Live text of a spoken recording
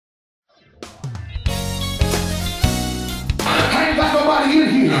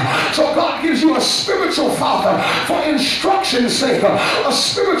hear. So God gives you a spiritual father for instruction's sake. A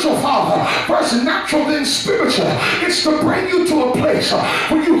spiritual father, first natural, then spiritual. It's to bring you to a place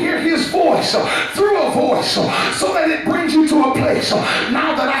where you hear his voice through a voice, so that it brings you to a place.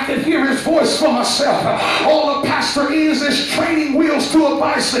 Now that I can hear his voice for myself, all a pastor is training wheels to a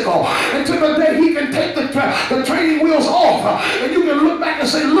bicycle until the day he can take the training wheels off, and you can look back and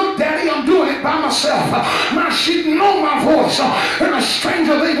say, look, Daddy, I'm doing it by myself. My sheep know my voice, and a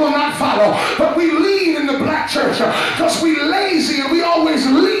stranger they will not follow. But we lean in the black church because we lazy and we always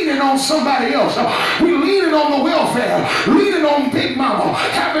leaning on somebody else. We leaning on the welfare, leaning on Big Mama,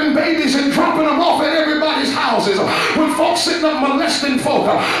 having babies and dropping them off at everybody's houses. When folks sitting up molesting folk,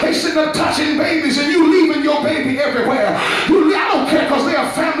 they sitting up touching babies, and you leaving your baby everywhere. I don't care because they're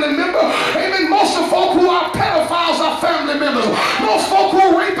a family member. Amen. Most of folk who are pedophiles are family members. Most folk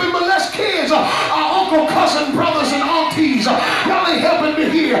who rape and molest kids are uncle, cousin, brothers, and aunties. Y'all ain't helping me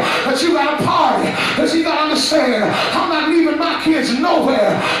here. But you got a party. But you got to understand, I'm not leaving my kids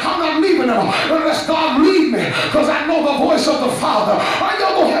nowhere. I'm not leaving them unless God lead me, because I know the voice of the Father.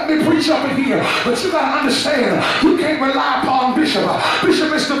 Y'all gonna help me preach up in here. But you got to understand, you can't rely upon Bishop.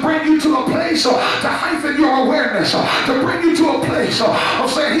 Bishop is to bring you to a place to heighten your awareness, to bring you to a place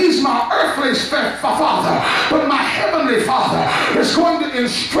of saying, he's my earthly father, but my heavenly Father is going to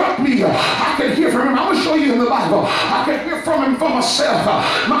instruct me. I can hear from him. I'm going to show you in the Bible. I can hear from him for myself.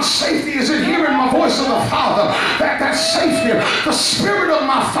 My safety is in hearing my voice of the Father. That safety, the Spirit of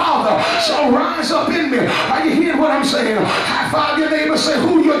my Father shall rise up in me. Are you hearing what I'm saying? High five your neighbor, say,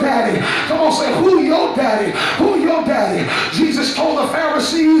 who your daddy? Come on, say, who your daddy? Who your daddy? Jesus told the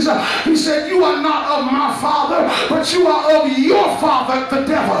Pharisees, he said, you are not of my father, but you are of your father, the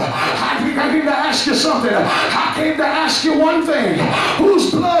devil. I came to ask you something. I came to ask you one thing.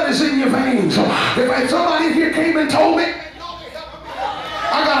 Whose blood is in your veins? If somebody here came and told me,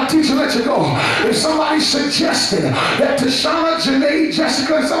 I got to teach you, let you go. If somebody suggested that Tashana, Janae,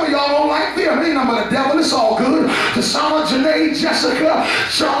 Jessica, and some of y'all don't like them, ain't nothing but the devil, it's all good. Tashana, Janae, Jessica,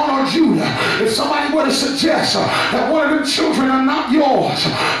 Sean, or Judah. If somebody were to suggest that one of them children are not yours,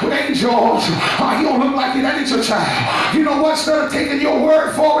 but ain't yours, you don't look like it, that ain't your child. You know what? Instead of taking your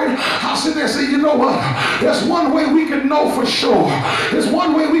word for it, I'll sit there and say, you know what? There's one way we can know for sure. There's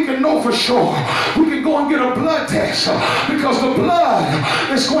one way we can know for sure. We can go and get a blood test, because the blood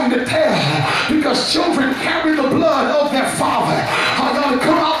is going to tell, because children carry the blood of their father. Are going to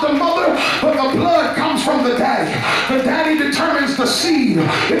come out the mother, but the blood comes from the daddy. The daddy determines the seed.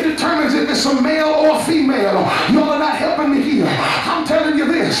 It determines if it's a male or female. Y'all are not helping me here. I'm telling you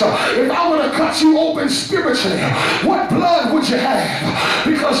this. If I were to cut you open spiritually, what blood would you have?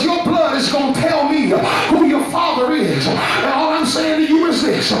 Because your blood is going to tell me who your father is. And all I'm saying to you is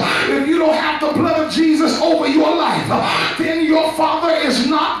this. If you don't have the blood of Jesus over your life, then your father is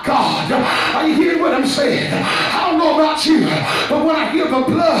not God. Are you hearing what I'm saying? I don't know about you, but when I hear the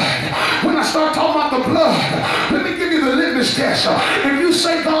blood, when I start talking about the blood, let me give you the litmus test. If you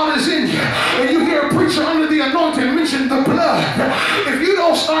say God is in you, and you hear a preacher under the anointing mention the blood, if you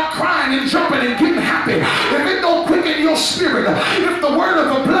don't start crying and jumping and getting happy, if it don't quicken your spirit, if the word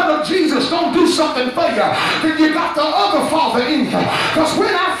of the blood of Jesus don't do something for you, then you got the other father in you. Because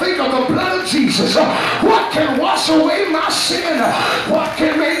when I think of the blood of Jesus, what can wash away my sin? What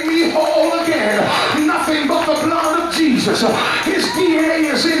can make me whole again? Nothing but the blood of Jesus. His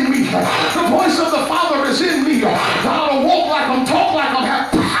DNA is in me. The voice of the Father is in me. I ought to walk like him, talk like him,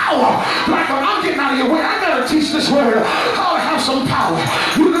 have power like him. I'm getting out of your way. I gotta teach this word how to have some power.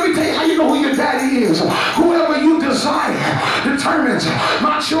 Let me tell you how you know who your daddy is. Whoever you desire determines.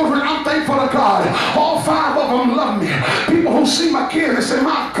 My children, I'm thankful to God. All 5 of them love me. People who see my kids, they say,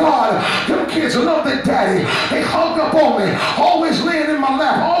 my God, them kids love their daddy. They hug up on me, always laying in my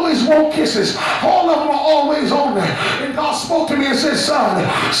lap, always want kisses. All of them are always on me. And God spoke to me and said,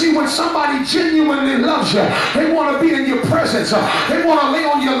 son, see, when somebody genuinely loves you, they want to be in your presence. They want to lay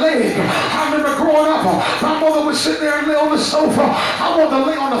on your leg. I remember growing up, my mother would sit there and lay on the sofa. I want to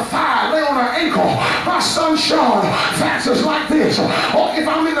lay on the thigh, lay on her ankle. My son Sean fancies like this. Or if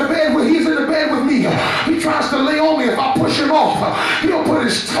I'm in the bed with, he's in the bed with me, he tries to lay on me. If I push him off, he'll put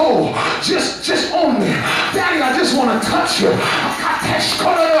his toe just on me. Daddy, I just want to touch you.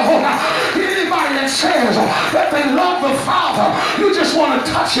 Anybody that says that they love the Father, you just want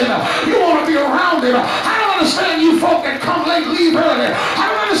to touch him. You want to be around him. I don't understand you folk that come late, leave early. I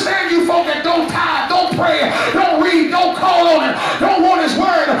don't understand you folk that don't tithe, don't pray, don't read, don't call on him, don't want his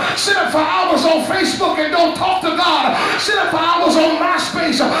word. Sit up for hours on Facebook and don't talk to God. Sit up for hours on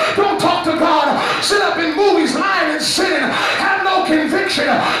MySpace, don't talk to God. Sit up in movies, lying and sinning, have no conviction.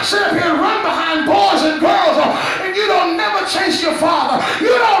 Sit up here and run behind boys and girls and and you don't never chase your father,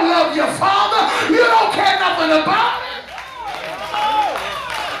 you don't love your father, you don't care nothing about it.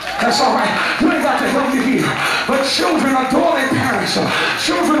 That's all right. You ain't got to help me here. But children adore their parents.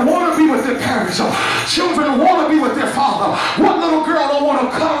 Children want to be with their parents. Children want to be with their father. What little girl don't want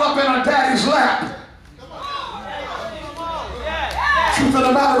to cuddle up in her daddy's lap? Truth of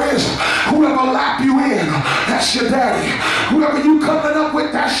the matter is, whoever lap you in, that's your daddy. Whoever you cuddling up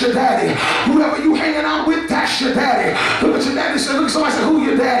with, that's your daddy. Whoever you hanging out with, that's your daddy. Look at your daddy. Look at somebody say, who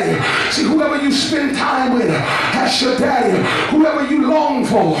your daddy? See, whoever you spend time with, that's your daddy. Whoever you long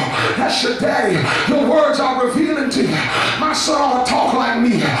for, that's your daddy. Your words are revealing to you. My son ought to talk like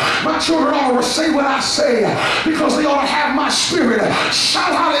me. My children ought to say what I say because they ought to have my spirit.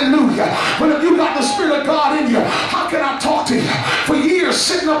 Shout hallelujah. But if you got the Spirit of God in you, how can I talk to you? For years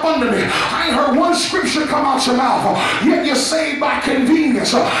sitting up under me, I ain't heard one scripture come out your mouth. Yet you're saved by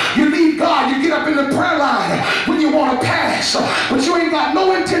convenience. You need God. You get up in the prayer line when you want to pass, but you ain't got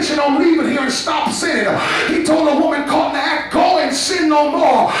no intention on leaving here and stop sinning. He told a woman caught in the act, go and sin no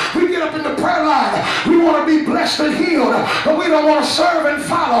more. We get up in the prayer line. We want to be blessed and healed, but we don't want to serve and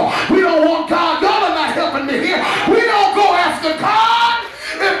follow. We don't want God. Y'all are not helping me here. We don't go after God.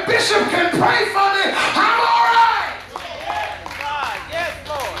 If Bishop can pray for me, I'm all right. Yes,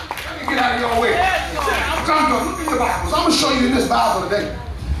 Lord. Let me get out of your way. Look in your Bibles. I'm going to show you this Bible today.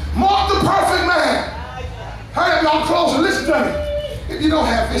 Mark the perfect man. Hurry up, y'all close and listen to me. If you don't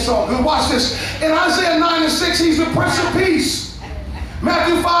have this on, good, watch this. In Isaiah 9:6, he's the Prince of Peace.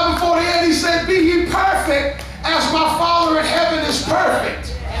 Matthew 5:48, he said, be ye perfect as my Father in heaven is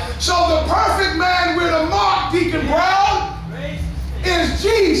perfect. So the perfect man with a mark, Deacon Brown, is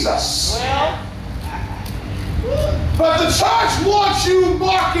Jesus. But the church wants you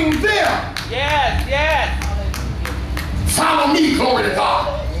marking them. Yes, yes. Follow me, glory to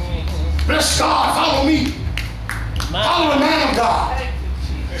God. Bless God, follow me. Follow the man of God.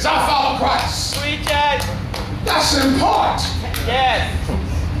 As I follow Christ. That's important. Yes.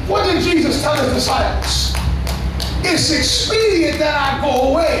 What did Jesus tell his disciples? It's expedient that I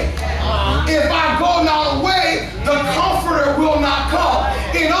go away. If I go not away, the Comforter will not come.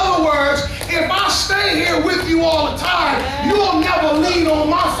 In other words, if I stay here with you all the time, you'll never lean on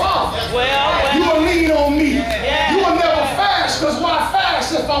my Father. You will lean on me. You will never fast, because why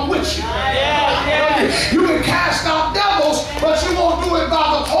fast if I'm with you? You can cast out devils, but you won't do it by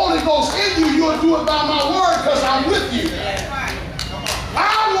the Holy Ghost in you. You'll do it by my